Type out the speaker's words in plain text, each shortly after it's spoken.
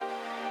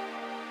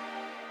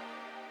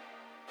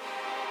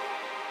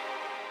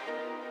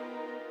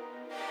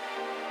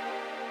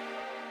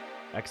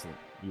Excellent.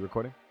 You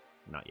recording?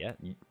 Not yet.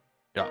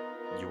 Yeah.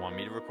 You want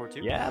me to record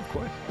too? Yeah, of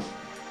course.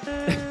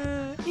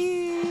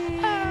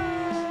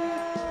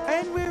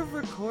 And we're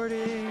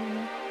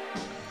recording.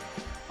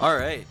 All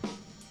right.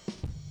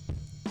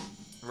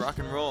 Rock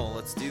and roll.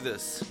 Let's do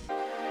this.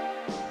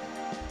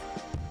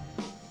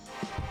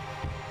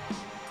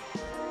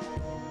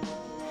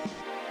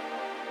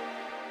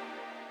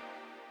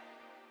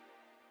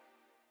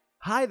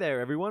 Hi there,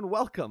 everyone.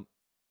 Welcome.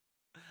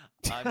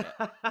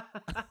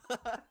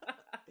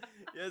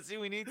 Yeah, see,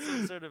 we need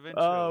some sort of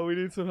intro. Oh, we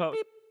need some help.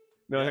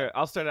 No, Yeah. here.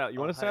 I'll start it out. You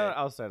want to start hi. it out?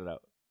 I'll start it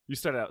out. You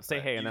start it out. Say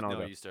hey, and then I'll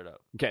go. You start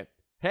out. Okay.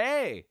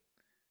 Hey.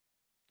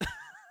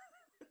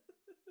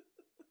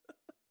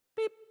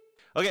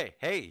 Okay,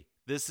 hey,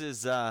 this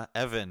is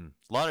Evan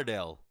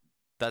Lauderdale.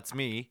 That's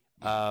me.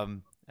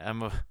 I'm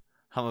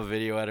a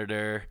video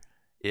editor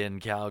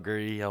in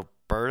Calgary,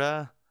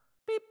 Alberta.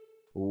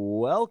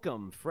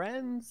 Welcome,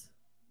 friends.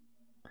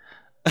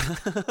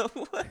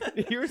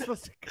 What? You were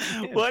supposed to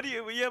come in. What do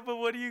you? Yeah, but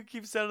what do you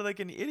keep sounding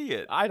like an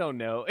idiot? I don't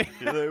know.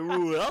 You're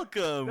like,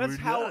 welcome. That's We're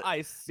how not-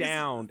 I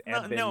sound, It's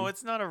not- Evan. No,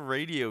 it's not a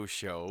radio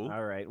show.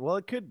 All right. Well,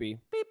 it could be.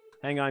 Beep.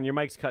 Hang on. Your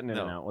mic's cutting in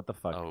and No. out. What the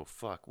fuck? Oh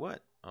fuck!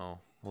 What? Oh,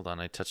 hold on.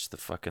 I touched the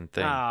fucking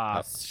thing.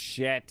 Ah,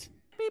 shit.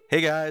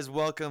 Hey guys,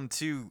 welcome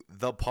to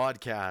the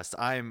podcast.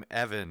 I'm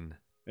Evan.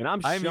 And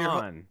I'm your ho-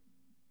 Sean.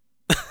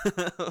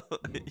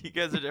 You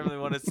guys would definitely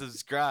want to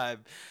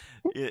subscribe.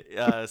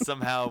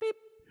 Somehow,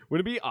 Would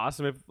it be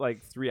awesome if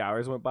like 3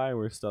 hours went by and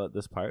we're still at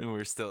this part? and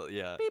we're still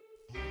yeah.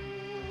 Tiger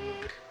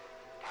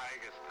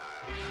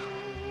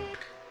style.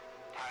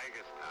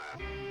 Tiger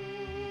style.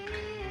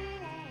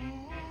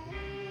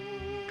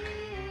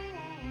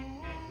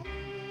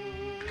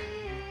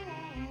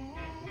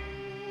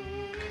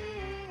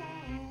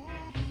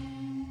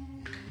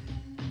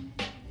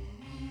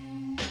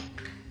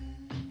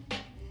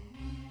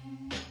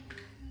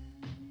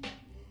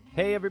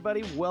 Hey,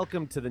 everybody.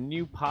 Welcome to the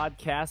new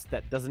podcast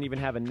that doesn't even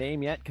have a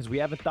name yet because we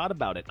haven't thought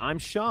about it. I'm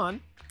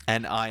Sean.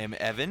 And I am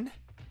Evan,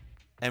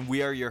 and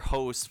we are your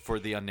hosts for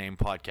the Unnamed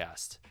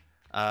Podcast.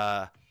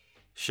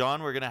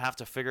 Sean, we're gonna have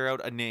to figure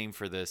out a name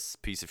for this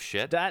piece of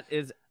shit. That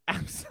is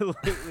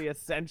absolutely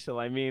essential.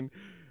 I mean,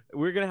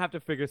 we're going to have to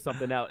figure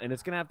something out, and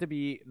it's going to have to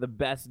be the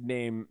best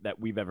name that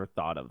we've ever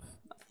thought of.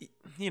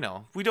 You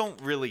know, we don't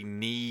really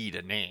need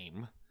a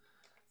name.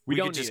 We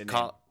don't could just need a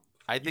call. name.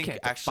 I You think can't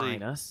actually,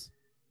 define us.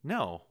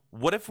 no.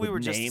 What if we With were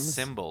just a names?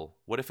 symbol?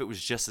 What if it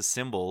was just a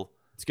symbol?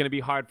 It's going to be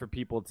hard for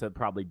people to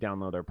probably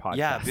download our podcast.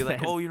 Yeah, be like,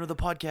 then. oh, you know, the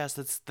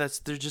podcast. That's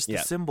they're just Yeah.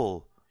 a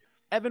symbol.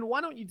 Evan,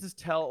 why don't you just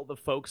tell the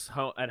folks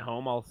at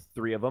home, all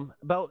three of them,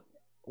 about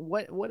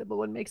what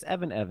makes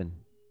Evan Evan?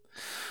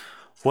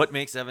 What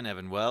makes Evan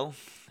Evan? Well,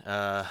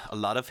 a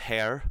lot of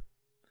hair,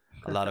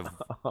 a lot of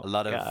Oh, a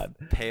lot God.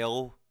 of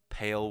pale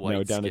white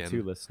No, down skin. to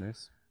two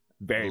listeners.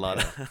 Very a lot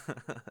pale.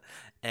 of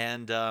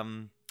and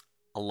a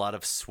lot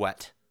of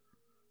sweat.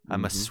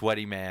 I'm a Mhm.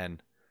 sweaty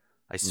man.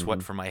 I sweat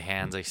Mhm. from my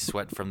hands. I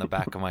sweat from the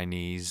back of my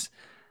knees.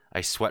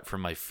 I sweat from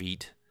my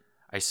feet.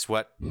 I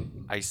sweat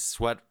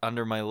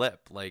under my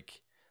lip.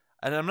 Like,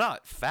 and I'm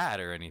not fat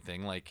or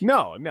anything. Like,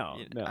 No, and you're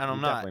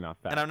I'm definitely not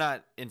fat. and I'm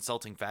not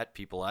insulting fat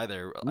people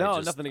either. No,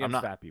 nothing nothing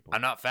against fat people.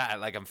 I'm not fat.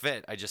 Like, I'm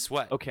fit. I just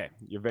sweat. Okay,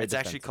 you're very. It's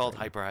actually defensive called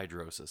right now.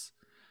 hyperhidrosis.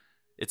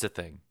 It's a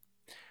thing.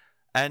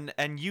 And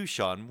you,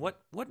 Sean,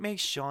 what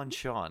makes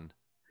Sean?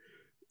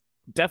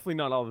 Definitely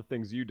not all the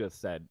things you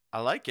just said.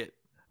 I like it.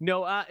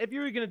 No, if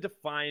you were gonna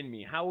define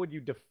me, how would you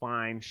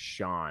define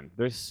Sean?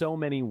 There's so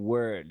many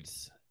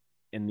words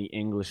in the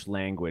English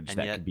language And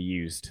that yet- could be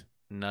used.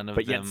 None of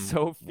But yet them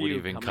so few would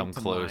even coming come to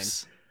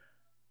close.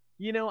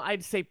 You know,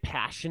 I'd say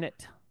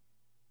passionate.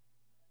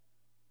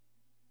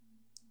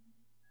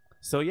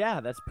 So yeah,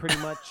 that's pretty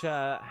much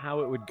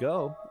how it would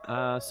go.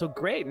 So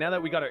great. Now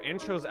that we got our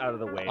intros out of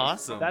the way,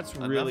 Awesome. That's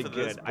Enough really of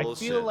this good. I feel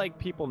bullshit. like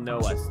people know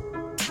us.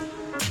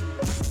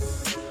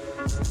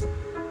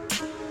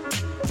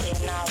 You're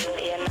now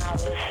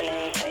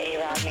listening to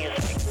A-Rod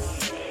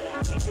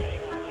Music.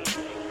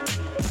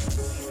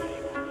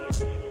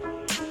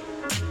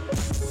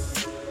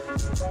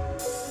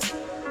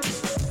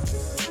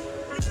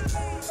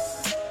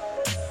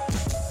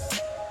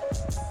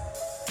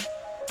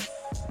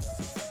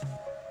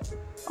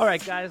 All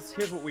right, guys,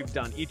 here's what we've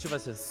done. Each of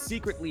us has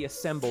secretly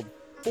assembled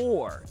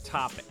 4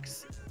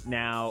 topics.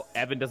 Now,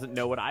 Evan doesn't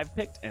know what I've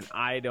picked, and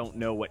I don't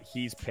know what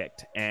he's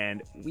picked.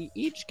 And we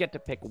each get to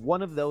pick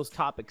one of those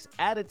topics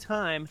at a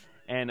time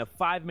and a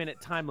 5-minute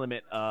time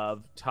limit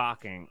of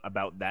talking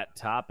about that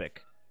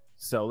topic.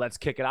 So let's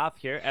kick it off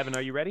here. Evan,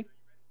 are you ready?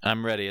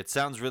 I'm ready. It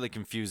sounds really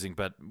confusing,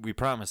 but we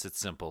promise it's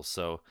simple.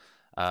 So,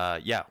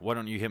 yeah, why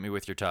don't you hit me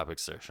with your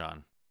topics, sir,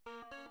 Sean?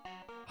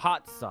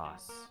 Hot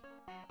sauce.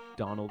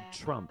 Donald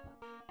Trump.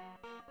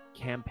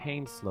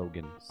 Campaign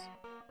slogans.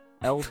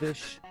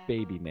 Elvish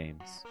baby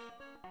names.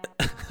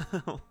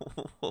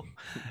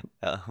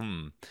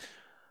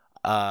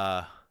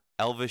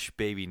 Elvish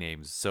baby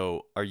names.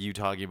 So, are you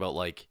talking about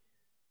like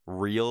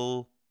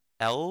real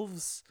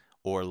elves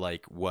or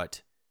like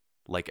what?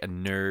 Like a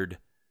nerd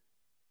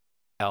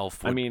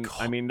elf I would mean,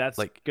 call- that's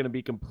like going to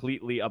be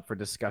completely up for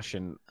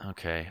discussion.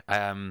 okay.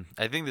 I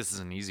think this is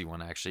an easy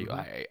one actually. Mhm.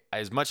 I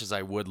as much as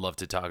I would love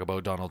to talk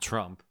about Donald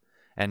Trump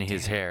and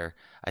his hair,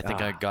 I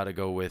think I Ah. got to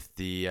go with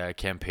the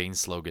campaign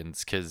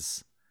slogans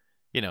cuz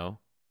you know,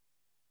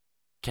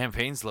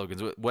 campaign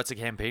slogans. What's a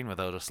campaign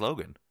without a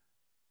slogan?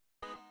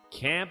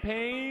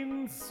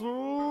 Campaign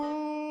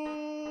slogans.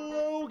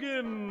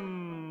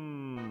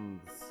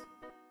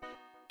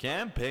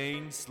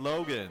 Campaign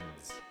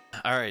slogans.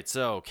 All right,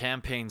 so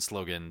campaign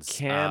slogans.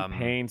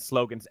 Campaign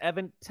slogans.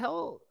 Evan,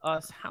 tell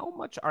us, how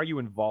much are you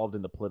involved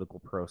in the political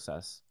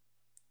process?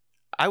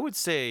 I would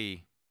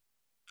say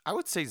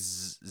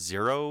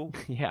zero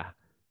Yeah.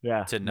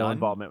 Yeah. to no none.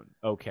 involvement.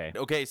 Okay.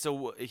 Okay,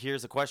 so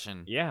here's a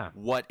question. Yeah.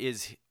 What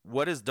is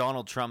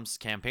Donald Trump's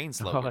campaign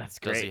slogan? that's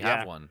Does great, he have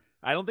yeah. one?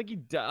 I don't think he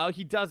does.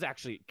 He does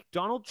actually.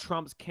 Donald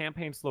Trump's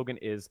campaign slogan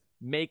is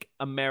 "Make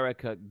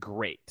America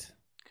Great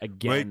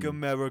Again."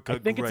 America I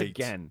think it's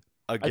again.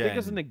 Again. I think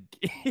it's an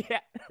yeah.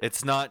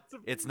 It's not. It's a-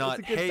 It's it's not.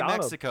 a good Hey Donald.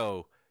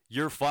 Mexico,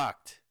 you're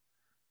fucked.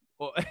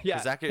 Well, yeah.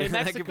 'Cause that could, Hey,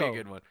 that could be a Mexico,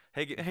 good one.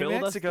 Hey,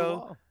 build us the Mexico,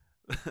 wall.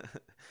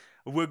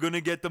 we're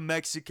gonna get the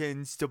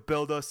Mexicans to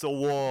build us a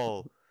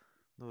wall.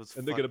 Those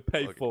And they're gonna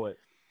pay fuck- for it.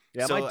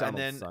 Yeah, So, my and Donald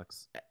then-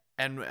 sucks.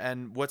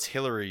 And what's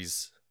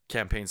Hillary's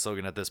campaign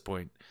slogan at this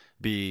point?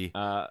 Be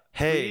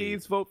hey.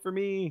 Please vote for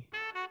me.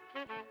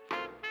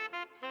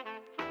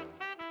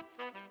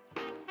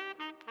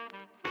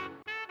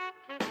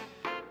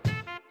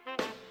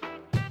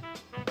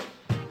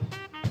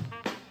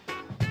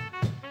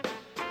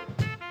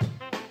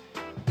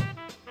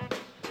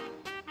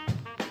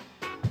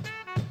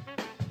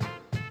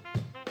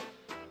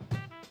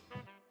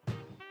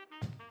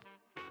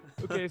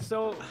 Okay,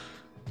 so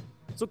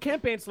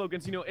campaign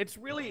slogans, it's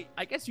really,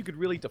 I guess you could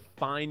really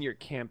define your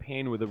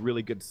campaign with a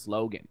really good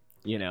slogan,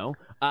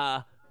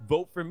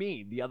 vote for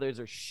me. The others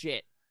are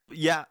shit.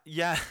 Yeah.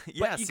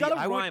 But you see, gotta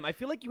I would- rhyme. I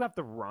feel like you have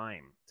to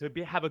rhyme to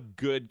have a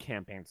good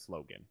campaign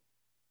slogan.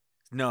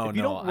 No, If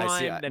you no, don't I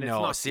see. rhyme, then it's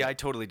No, not see, good. I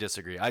totally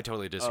disagree. I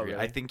really?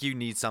 I think you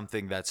need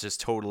something that's just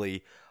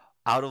totally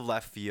out of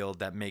left field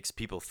that makes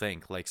people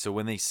think. Like, so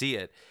when they see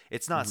it,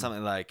 it's not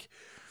something like,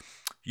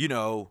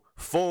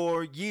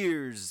 4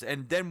 years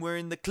and then we're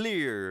in the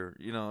clear.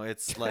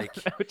 It's like,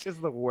 Which is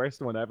the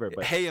worst one ever.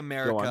 But hey,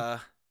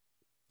 America,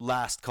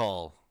 last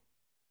call,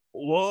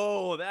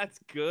 whoa, that's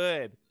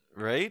good.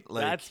 right?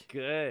 Like, That's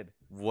good.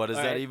 what does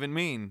All that right. even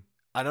mean?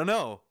 I don't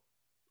know.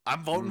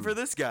 I'm voting for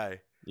this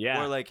guy.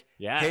 Yeah. Or like,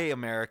 yeah. hey,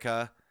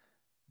 America,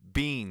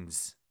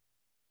 beans.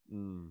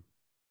 Mm.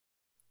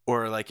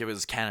 Or like it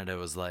was Canada, it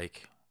was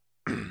like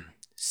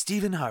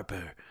Stephen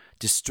Harper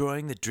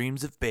destroying the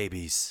dreams of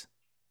babies.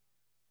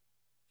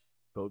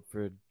 Vote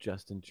for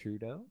Justin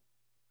Trudeau.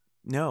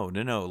 No.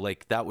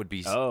 Like that would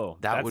be Oh,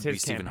 that that's would be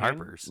his Stephen campaign?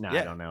 Harper's. No,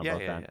 yeah, I don't know yeah,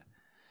 about yeah, that. yeah.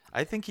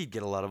 I think he'd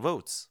get a lot of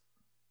votes.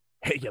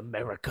 Hey,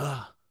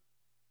 America.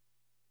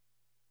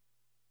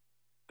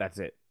 That's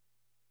it.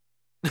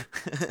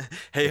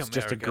 Hey, It's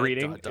just a America,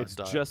 greeting. dot, dot, It's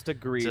dot. just a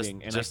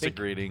greeting. And Just I a think,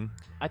 greeting.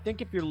 I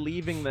think if you're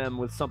leaving them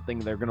with something,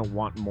 they're going to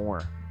want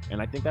more. And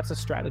I think that's a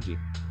strategy.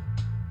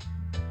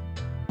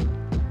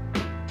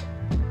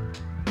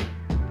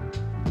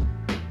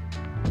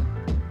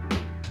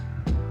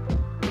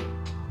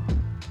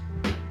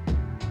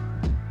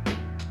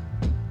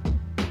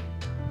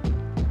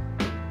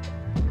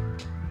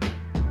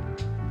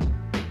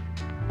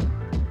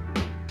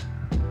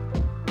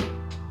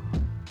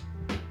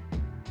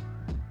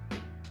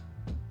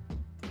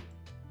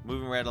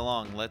 Moving right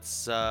along,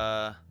 let's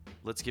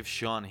give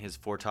Sean his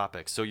 4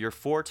 topics. So your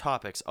 4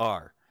 topics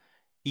are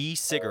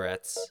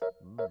e-cigarettes,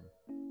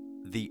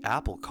 the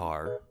Apple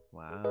car,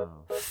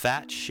 Wow.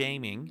 fat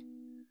shaming,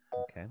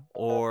 Okay.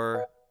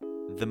 or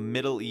the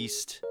Middle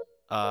East,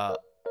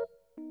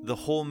 the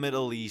whole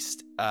Middle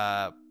East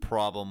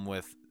problem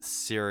with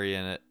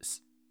Syrian.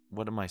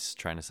 What am I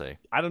trying to say?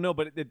 I don't know,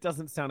 but it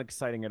doesn't sound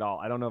exciting at all.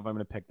 I don't know if I'm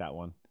going to pick that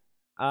one.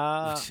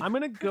 I'm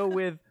going to go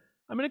with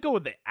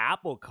the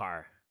Apple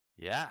car.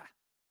 Yeah.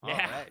 All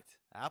Yeah. right.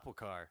 Apple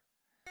car.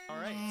 All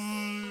right.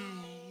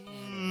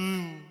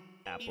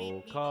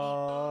 Apple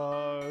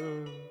car.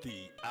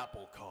 The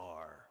Apple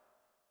car.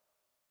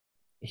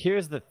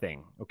 Here's the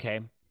thing, okay?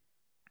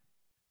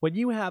 When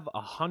you have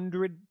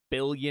 $100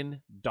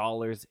 billion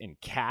in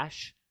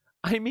cash,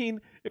 I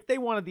mean, if they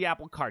wanted the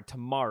Apple car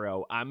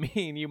tomorrow, I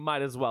mean, you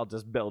might as well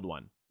just build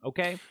one,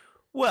 okay?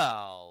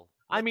 Well,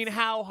 I mean,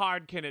 how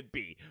hard can it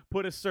be?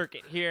 Put a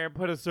circuit here,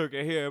 put a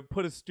circuit here,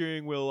 put a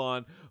steering wheel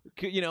on,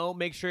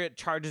 make sure it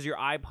charges your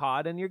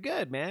iPod and you're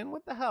good, man.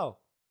 What the hell?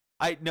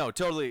 I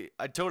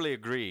totally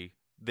agree.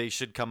 They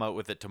should come out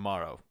with it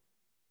tomorrow.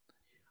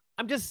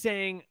 I'm just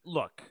saying,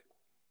 look,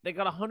 they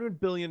got $100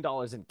 billion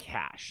in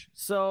cash.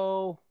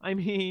 So, I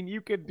mean,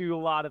 you could do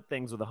a lot of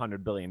things with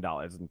 $100 billion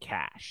in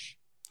cash.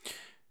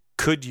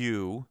 Could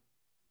you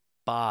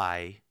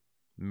buy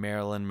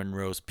Marilyn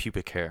Monroe's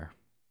pubic hair?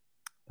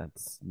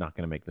 That's not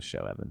going to make the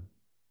show, Evan.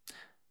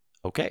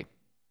 Okay.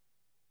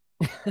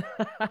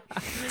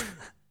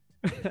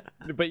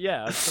 But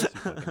yeah, of course you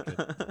fucking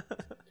could.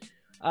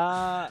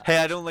 Hey,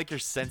 I don't like your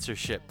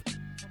censorship.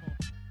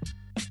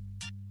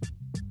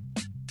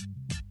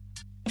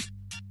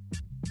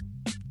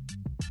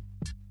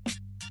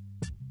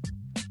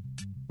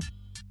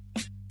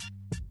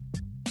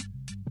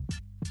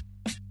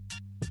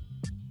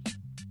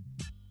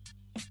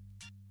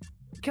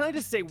 Can I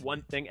just say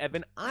one thing,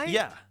 Evan? I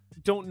Yeah.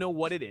 don't know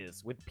what it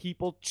is with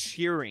people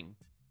cheering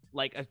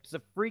like it's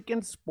a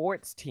freaking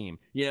sports team,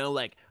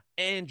 like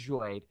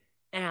Android,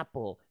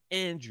 Apple,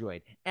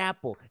 Android,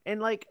 Apple, and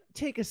like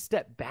take a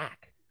step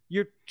back.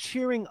 You're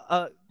cheering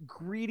a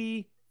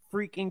greedy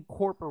freaking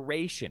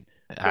corporation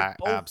that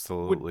both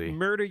Absolutely. would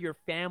murder your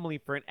family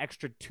for an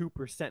extra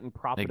 2% in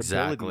profitability.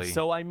 Exactly.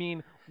 So I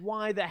mean,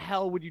 why the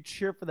hell would you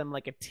cheer for them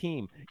like a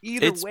team?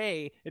 Either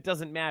way, it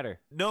doesn't matter.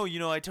 No,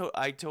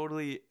 I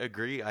totally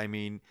agree. I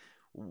mean,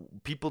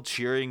 people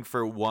cheering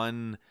for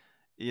one,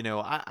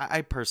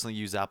 I personally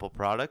use Apple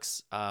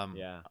products.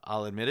 Yeah.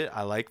 I'll admit it.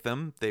 I like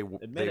them. They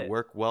it.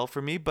 work well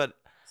for me, but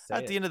Say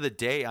at the end of the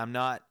day, I'm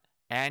not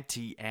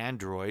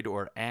anti-Android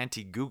or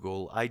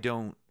anti-Google. I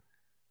don't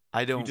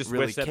You just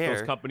really wish that care.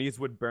 those companies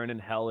would burn in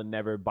hell and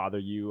never bother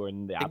you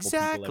and the Apple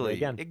people ever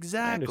again. I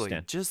Exactly.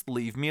 understand. Just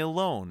leave me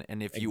alone.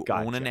 And if you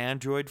Gotcha. own an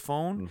Android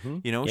phone,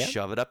 Mhm. you Yeah.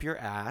 shove it up your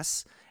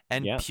ass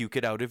and Yeah. puke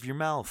it out of your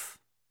mouth.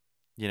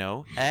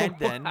 And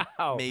then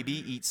Wow. maybe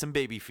eat some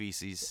baby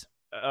feces.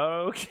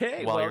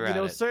 Okay. While well, you're at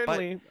it.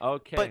 certainly.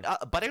 Okay.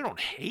 But I don't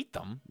hate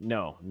them.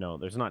 no,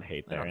 there's not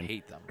hate I there. don't and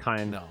hate them.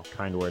 kind No.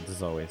 kind words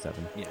as always,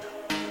 Evan. Yeah.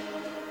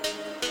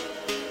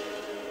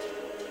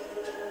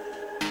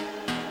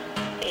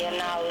 You're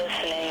now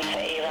listening to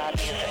A-Rod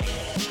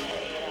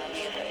Music.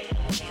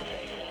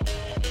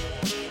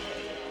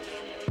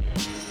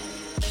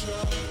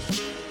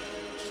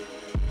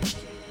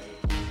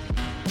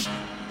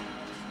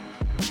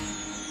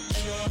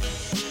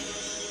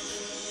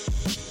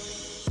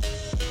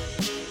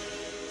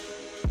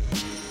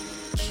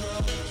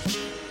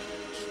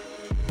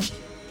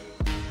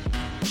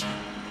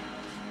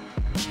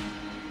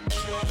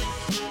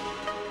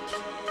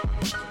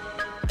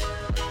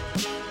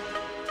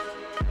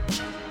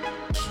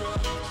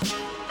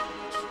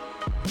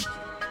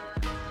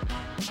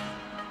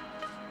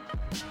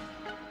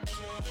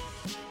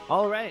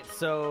 All right.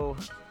 So,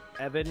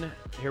 Evan,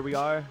 here we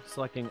are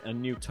selecting a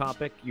new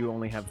topic. You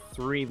only have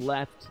 3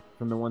 left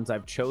from the ones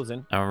I've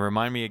chosen.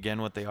 Remind me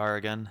again what they are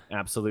again.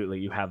 Absolutely.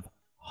 You have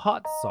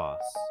hot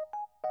sauce,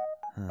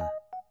 Huh.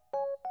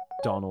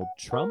 Donald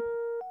Trump,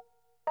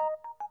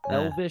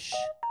 Elvish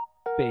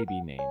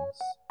baby names.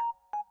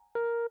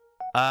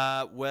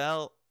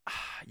 Well,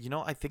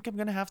 I think I'm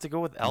gonna have to go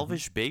with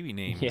Elvish baby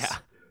names. Yeah.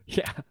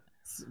 Yeah.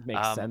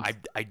 Makes sense.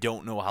 I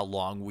don't know how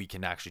long we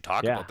can actually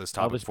talk Yeah, about this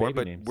topic Elvish for, baby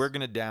but names. we're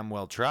gonna damn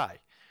well try.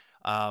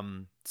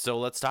 So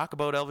let's talk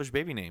about Elvish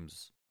baby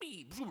names.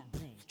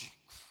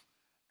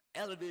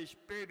 Elvish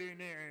baby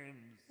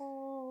names.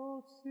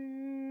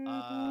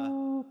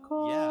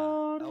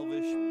 Yeah,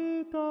 Elvish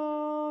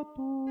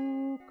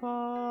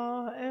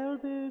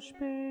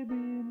baby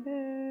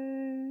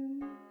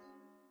names.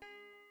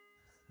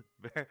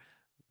 Very,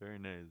 very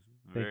nice.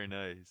 Very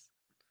nice.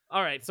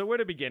 All right, so where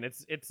to begin?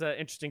 It's an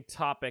interesting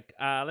topic.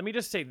 Let me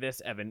just say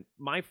this, Evan.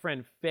 My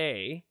friend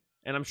Faye,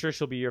 and I'm sure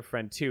she'll be your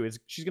friend too,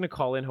 she's gonna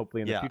call in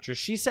hopefully in the Yeah. future.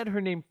 She said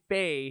her name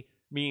Faye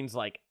means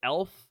like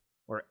elf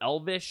or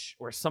elvish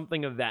or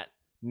something of that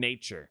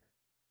nature.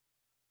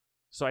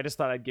 So I just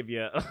thought I'd give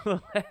you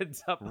a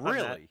heads up. on that.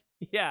 Really?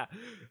 Yeah.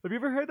 Have you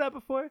ever heard that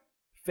before?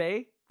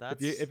 Faye? That's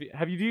Do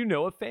you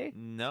know of Faye?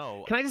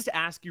 no. Can I just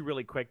ask you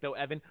really quick though,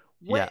 Evan?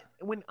 Yeah.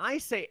 When I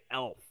say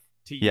elf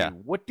to you, Yeah.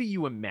 what do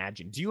you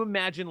imagine? Do you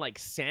imagine like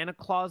Santa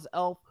Claus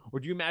elf, or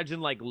do you imagine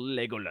like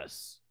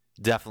Legolas?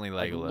 Definitely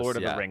Like Legolas. Lord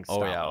of the yeah. Rings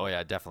Oh yeah. style. Oh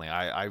yeah. Definitely.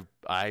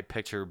 I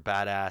picture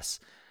badass,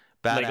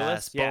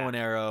 Legolas? bow Yeah. and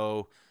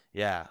arrow.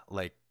 Yeah,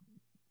 like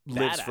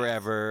lives Badass.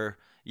 forever.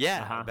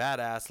 Yeah, Uh-huh.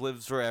 badass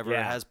lives forever.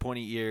 Yeah. Has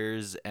pointy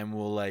ears and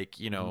will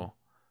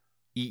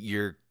eat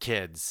your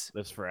kids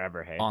Lives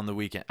forever, hey. on the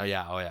weekend. Oh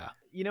yeah. Oh yeah.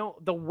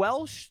 The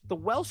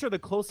Welsh are the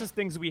closest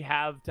things we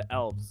have to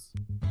elves.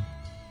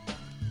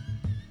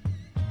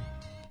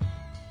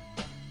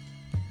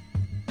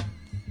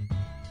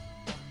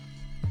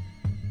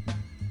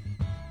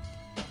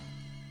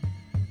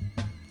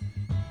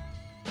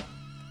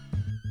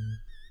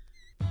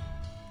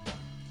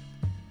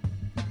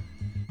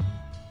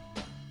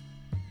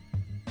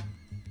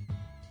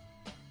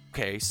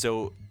 Okay.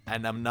 So,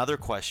 and another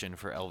question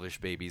for Elvish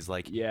babies,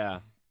 like, Yeah.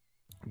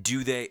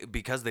 do they,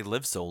 because they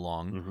live so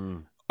long, Mm-hmm.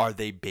 are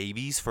they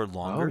babies for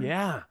longer? Oh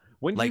yeah.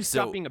 When do Like, you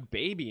stop so- being a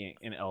baby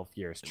in elf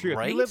years? True. If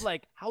Right? you live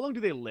like, how long do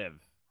they live?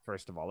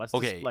 First of all, let's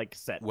Okay, just like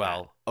set.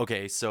 Well,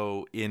 okay,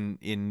 so in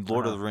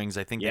Lord of Uh-huh. the Rings,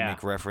 I think they Yeah.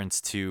 make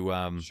reference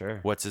to Sure.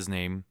 what's his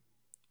name,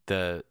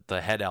 the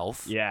head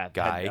elf, that. Yeah,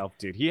 guy, that elf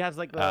dude. He has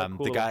like the cool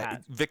the little guy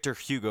hat. Victor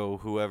Hugo,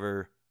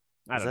 whoever.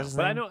 I is don't that the his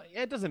but I name? know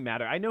it doesn't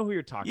matter. I know who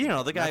you're talking. You know,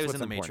 about, the and guy that's who was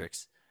what's in the important.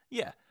 Matrix.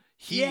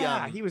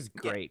 Yeah, He was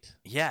great.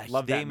 Yeah,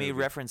 Love they that made movie.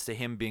 reference to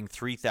him being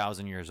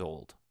 3,000 years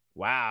old,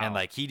 Wow. and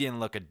like he didn't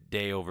look a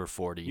day over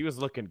 40. he was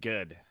looking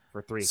good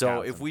for 3,000.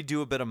 So if we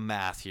do a bit of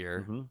math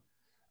here, Mhm.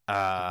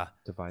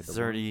 Divide the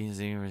 30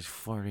 0 is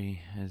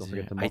 40. Don't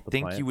forget to I multiply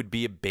think it. you would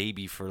be a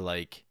baby for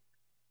like,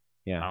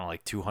 I Yeah. don't know,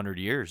 like 200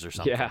 years or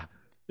something. Yeah.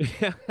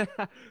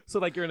 So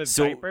like you're in a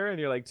So, diaper and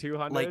you're like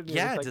 200. Like, and you're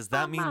yeah, just does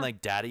that mean "Mama."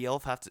 like Daddy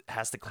Elf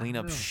has to clean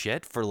don't up know.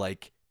 shit for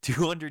like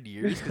 200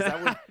 years? Because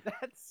that would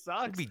that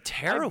sucks. be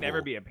terrible. I'd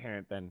never be a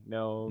parent then.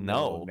 No.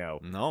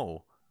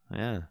 No.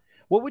 Yeah.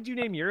 What would you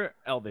name your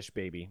elvish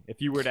baby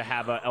if you were to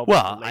have a elvish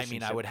Well, I mean,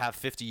 relationship? I would have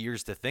 50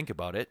 years to think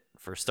about it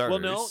for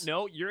starters. Well,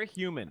 no, you're a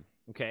human.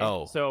 Okay.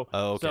 Oh. So,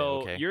 Oh, okay, so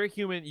okay. you're a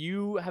human.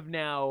 You have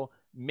now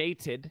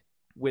mated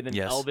with an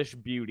Yes. elvish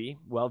beauty.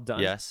 Well done.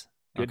 Yes.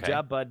 Good Okay.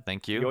 job, bud.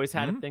 Thank you. You always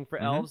had a Mhm, thing for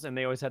mhm. elves, and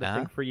they always had a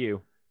thing Uh-huh. for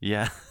you.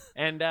 Yeah.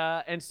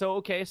 And so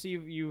okay, so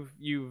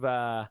you've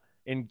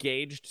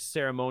engaged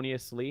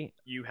ceremoniously.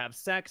 You have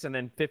sex, and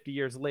then 50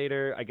 years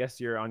later, I guess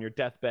you're on your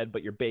deathbed,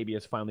 but your baby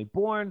is finally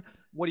born.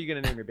 What are you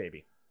gonna name your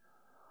baby?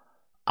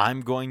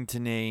 I'm going to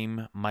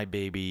name my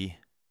baby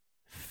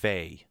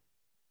Faye.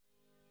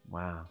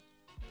 Wow.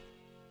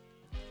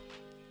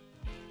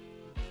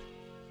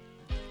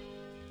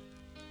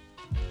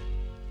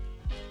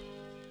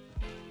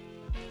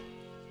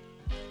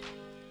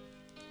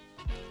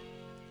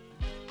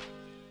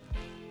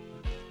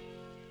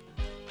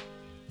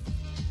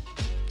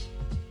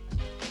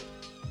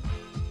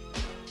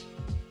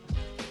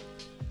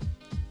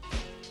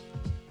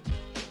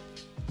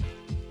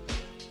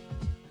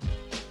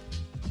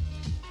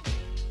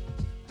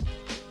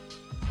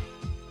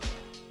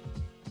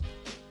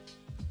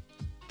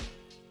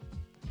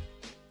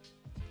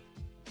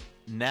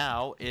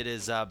 Now it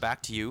is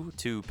back to you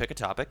to pick a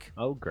topic.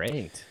 Oh,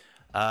 great.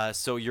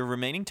 So your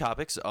remaining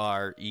topics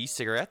are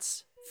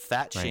e-cigarettes,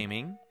 fat Right.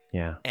 shaming,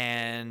 Yeah.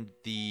 and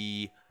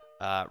the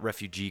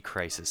refugee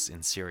crisis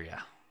in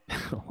Syria.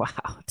 Wow.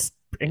 It's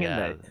bringing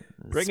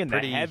it's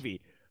the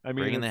heavy. I mean,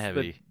 bringing the it's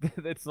heavy.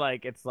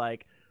 It's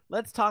like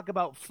let's talk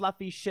about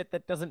fluffy shit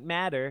that doesn't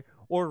matter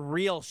or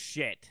real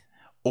shit.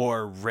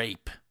 Or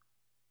rape.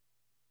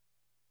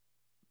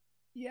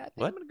 Yeah, I think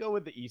What? I'm gonna go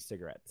with the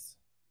e-cigarettes.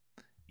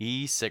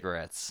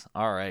 E-cigarettes.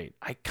 All right.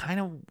 I kind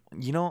of, I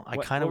What- kind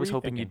what of were was you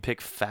hoping thinking? you'd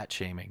pick fat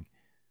shaming.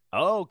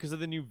 Oh, because of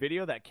the new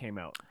video that came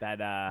out, that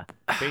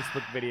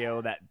Facebook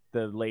video that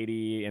the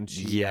lady and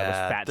she was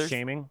Yeah, fat there's-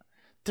 shaming.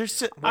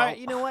 There's All right,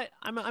 you know what?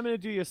 I'm gonna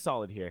do you a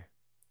solid here.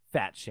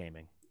 Fat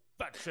shaming.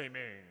 Fat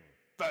shaming.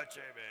 Fat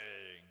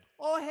shaming.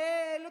 Oh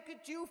hey, look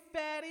at you,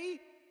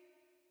 fatty.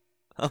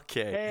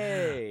 Okay.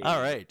 Hey.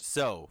 All right.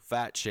 So,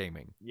 fat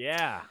shaming.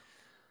 Yeah.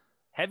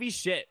 Heavy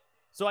shit.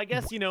 So I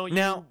guess you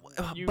Now,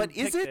 you but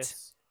is picked it?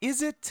 this.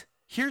 Is it?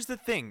 Here's the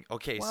thing.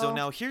 Okay, so Well,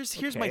 now here's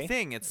my okay.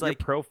 thing. It's You're like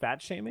pro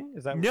fat shaming?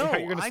 Is that no, how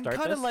you're gonna I'm start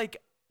kind of this? like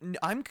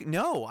I'm kind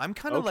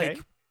of Okay.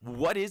 like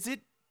what is it?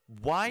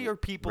 Why are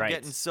people Right.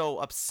 getting so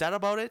upset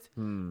about it?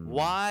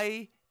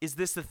 Why is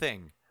this the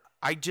thing?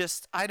 I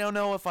don't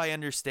know if I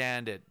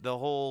understand it. The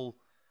whole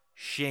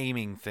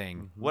shaming thing.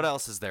 Mhm. What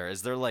else is there?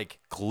 Is there like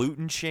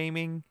gluten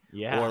shaming?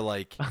 Yeah. Or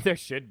like There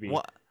should be.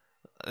 what?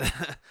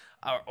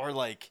 or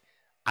like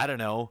I don't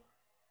know.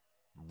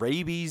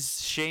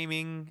 Rabies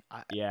shaming.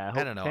 Yeah.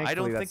 I don't know. I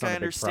don't think I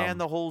understand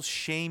the whole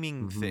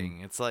shaming Mhm.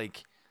 thing. It's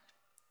like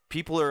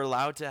people are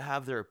allowed to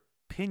have their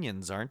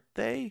opinions, aren't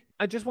they?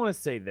 I just want to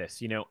say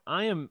this,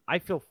 I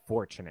feel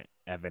fortunate,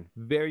 Evan,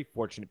 very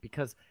fortunate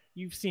because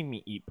you've seen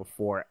me eat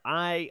before.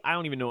 I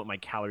don't even know what my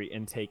calorie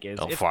intake is.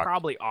 Oh, It's fuck.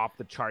 probably off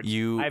the charts.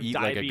 You I have eat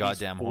like a diabetes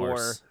goddamn 4,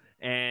 horse.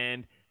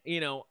 And,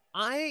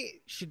 I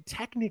should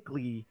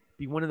technically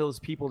be one of those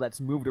people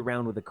that's moved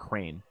around with a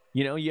crane.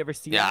 You ever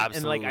see Yeah, that?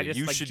 And like I absolutely. just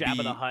You like should Jabba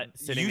be- the Hutt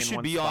sitting you in should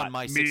one be on spot.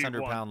 my Me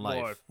 600-pound want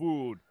more life.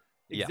 food.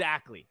 Yeah.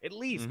 Exactly. At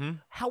least.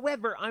 Mhm.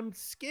 However, I'm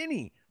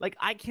skinny. Like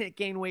I can't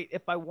gain weight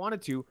if I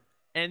wanted to,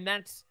 and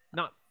that's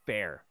not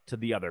fair to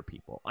the other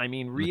people. I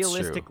mean, true.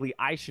 realistically,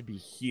 I should be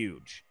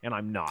huge, and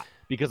I'm not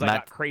because I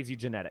Matt- got crazy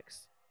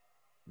genetics.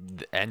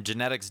 And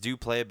genetics do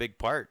play a big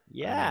part. I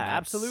Yeah, mean, that's-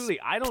 absolutely.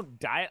 I don't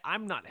diet.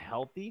 I'm not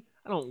healthy.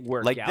 I don't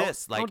work Like out.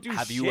 this. I Like, don't do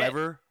have you shit.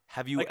 ever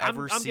Like, I'm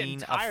getting seen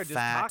tired a just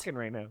fat talking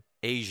right now.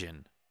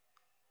 Asian?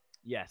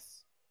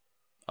 Yes,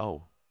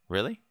 Oh,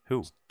 really?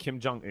 Who? Kim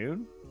Jong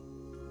Un.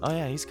 Oh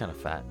yeah, he's kind of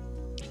fat.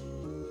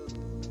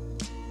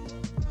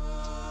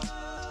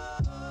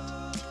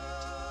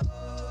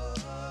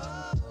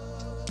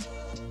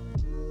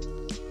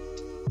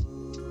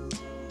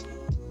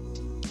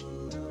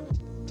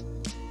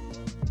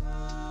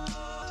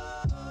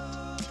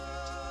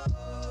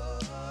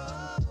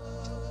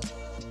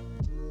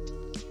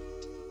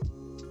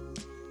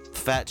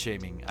 Fat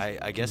shaming.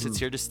 I guess it's Mhm.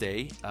 here to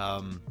stay.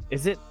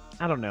 Is it?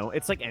 I don't know.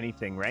 It's like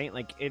anything, right?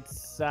 Like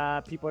it's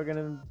people are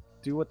gonna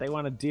do what they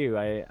want to do.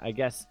 I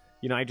guess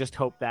I just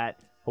hope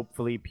that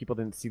hopefully people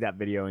didn't see that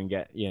video and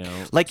get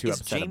like, too is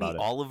upset Jamie about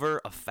it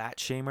Oliver a fat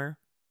shamer?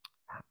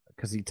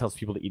 because he tells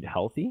people to eat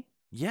healthy.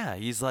 Yeah,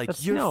 he's like,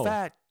 That's- you're no.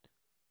 fat.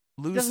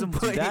 He Lose doesn't some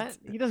do weight. that.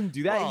 He doesn't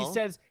do that. Well- He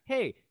says,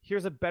 "Hey,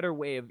 here's a better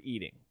way of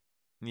eating."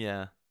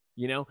 Yeah.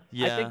 You know, I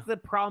Yeah. think the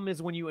problem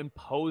is when you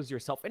impose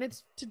yourself, and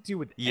it's to do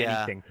with Yeah,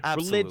 anything,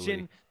 absolutely.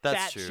 religion, That's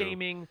fat true.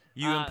 shaming,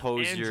 You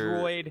impose your-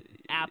 Android,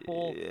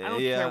 Apple. I don't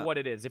Yeah. care what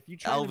it is. If you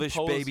try Elvish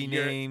to impose baby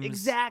your, names.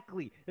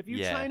 exactly. If you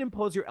Yeah. try and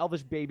impose your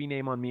Elvish baby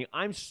name on me,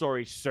 I'm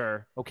sorry,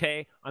 sir.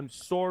 Okay, I'm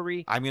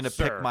sorry. I'm gonna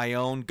sir. pick my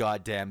own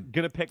goddamn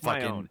Gonna pick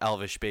my fucking own.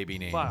 Elvish baby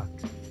name. Fuck.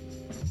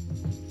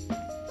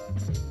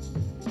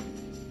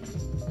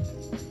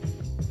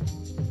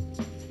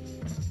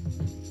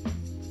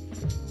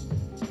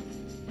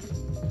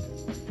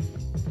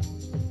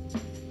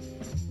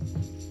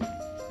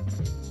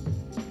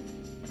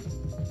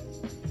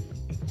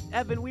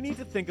 Evan, we need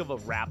to think of a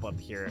wrap up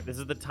here. This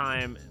is the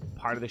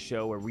part of the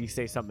show where we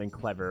say something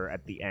clever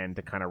at the end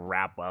to kind of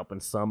wrap up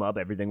and sum up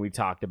everything we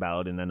talked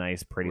about in a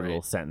nice, pretty Right.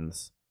 little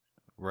sentence.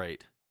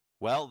 Right.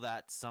 Well,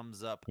 that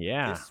sums up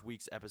Yeah. this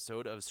week's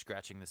episode of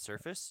Scratching the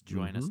Surface.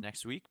 Join us Mhm.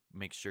 next week.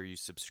 Make sure you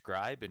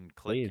subscribe and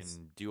click Please.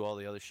 and do all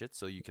the other shit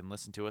so you can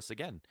listen to us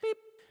again.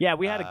 Yeah,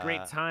 we had a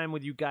great Uh, time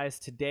with you guys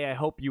today. I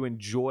hope you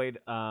enjoyed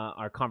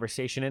our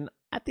conversation. And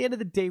at the end of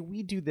the day,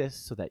 we do this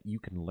so that you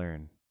can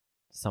learn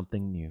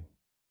something new.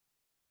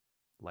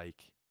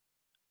 Like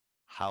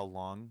how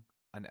long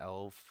an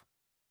elf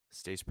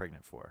stays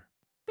pregnant for.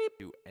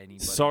 To anybody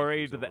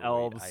Sorry who's to the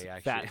overweight, elves, I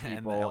actually- fat and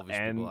the people, elvish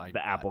and people, I-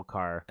 the apple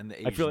car. and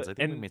the I feel Asians. I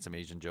think we and- made some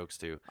Asian jokes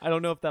too. I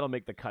don't know if that'll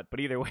make the cut, but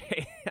either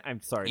way,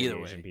 I'm sorry to Either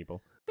the way. Asian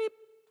people.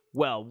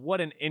 Well,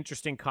 what an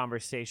interesting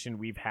conversation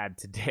we've had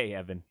today,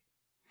 Evan.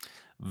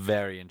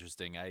 Very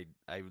interesting. I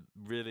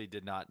really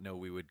did not know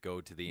we would go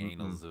to the Mm-mm.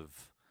 annals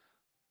of.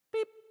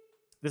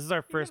 This is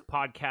our first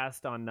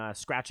podcast on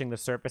Scratching the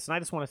Surface, and I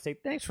just want to say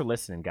thanks for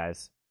listening,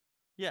 guys.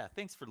 Yeah,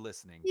 thanks for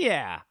listening.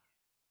 Yeah,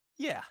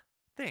 Yeah,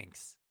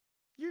 thanks.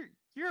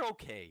 You're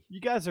okay. you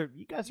guys are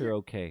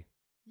okay.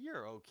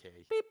 You're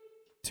okay.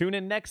 Tune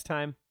in next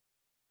time.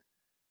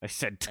 I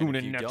said And tune if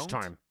in you next don't,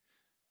 time.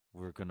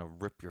 We're gonna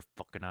rip your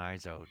fucking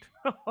eyes out,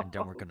 and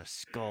then we're gonna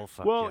skull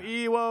fuck Whoa,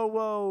 you.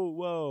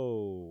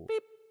 whoa.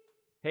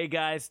 Hey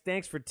guys,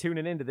 thanks for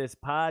tuning into this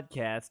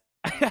podcast.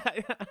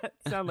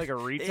 Sound like a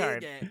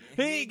retard.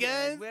 Hey,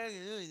 guys. welcome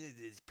to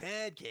this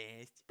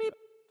podcast.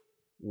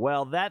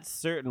 Well, that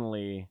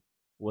certainly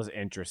was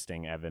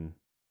interesting, Evan.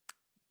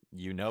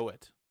 You know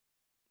it.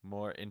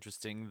 More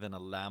interesting than a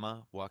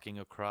llama walking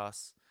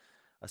across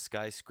a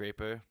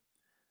skyscraper,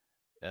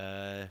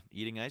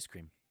 eating ice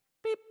cream.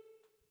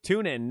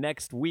 Tune in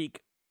next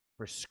week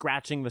for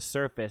Scratching the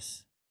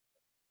Surface,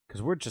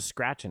 because we're just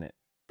scratching it.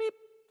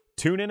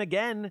 Tune in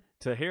again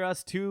to hear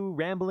us two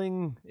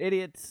rambling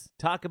idiots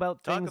talk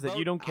about things that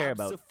you don't care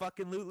about.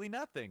 Absolutely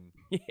nothing.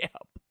 Yep.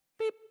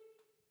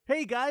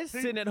 Hey guys,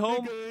 sitting at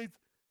home.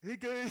 Hey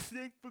guys,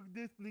 thanks for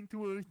listening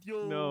to our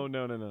show.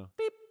 No.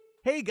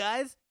 Hey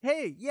guys,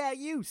 hey, yeah,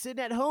 you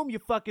sitting at home, you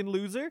fucking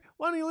loser.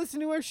 Why don't you listen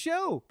to our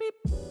show?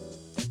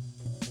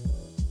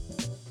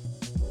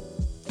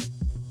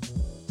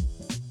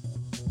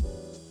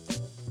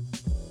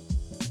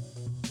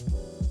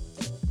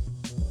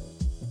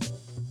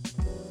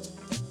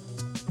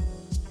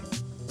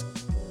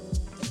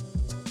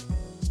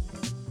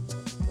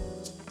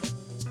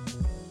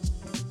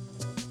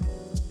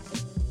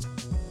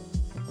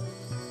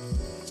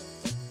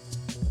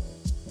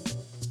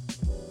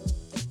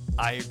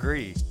 I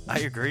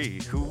agree.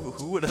 Who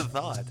would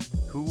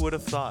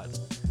have thought?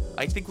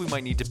 I think we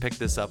might need to pick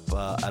this up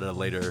at a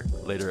later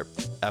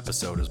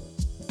episode.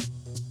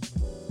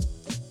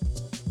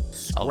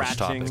 Elvish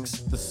Scratching topics.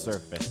 the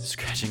Surface.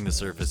 Scratching the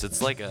surface.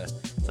 It's like a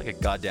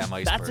goddamn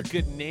iceberg. That's a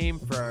good name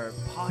for our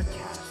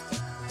podcast.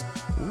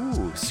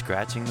 Ooh,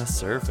 scratching the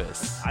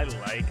surface. I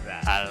like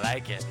that. I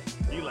like it.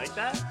 Do you like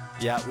that?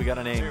 Yeah, we got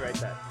a Let me name. write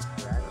that.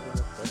 Scratching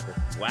the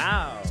Surface.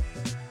 Wow.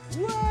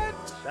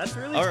 What? That's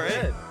really All right.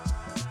 good.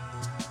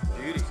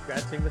 Dude,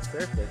 scratching the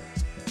surface.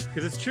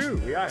 Because it's true,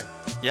 we are.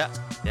 Yeah,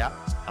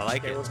 I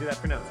like Okay, it. we'll do that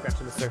for now.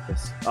 Scratching the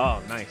surface.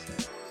 Oh,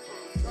 nice.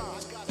 I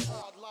got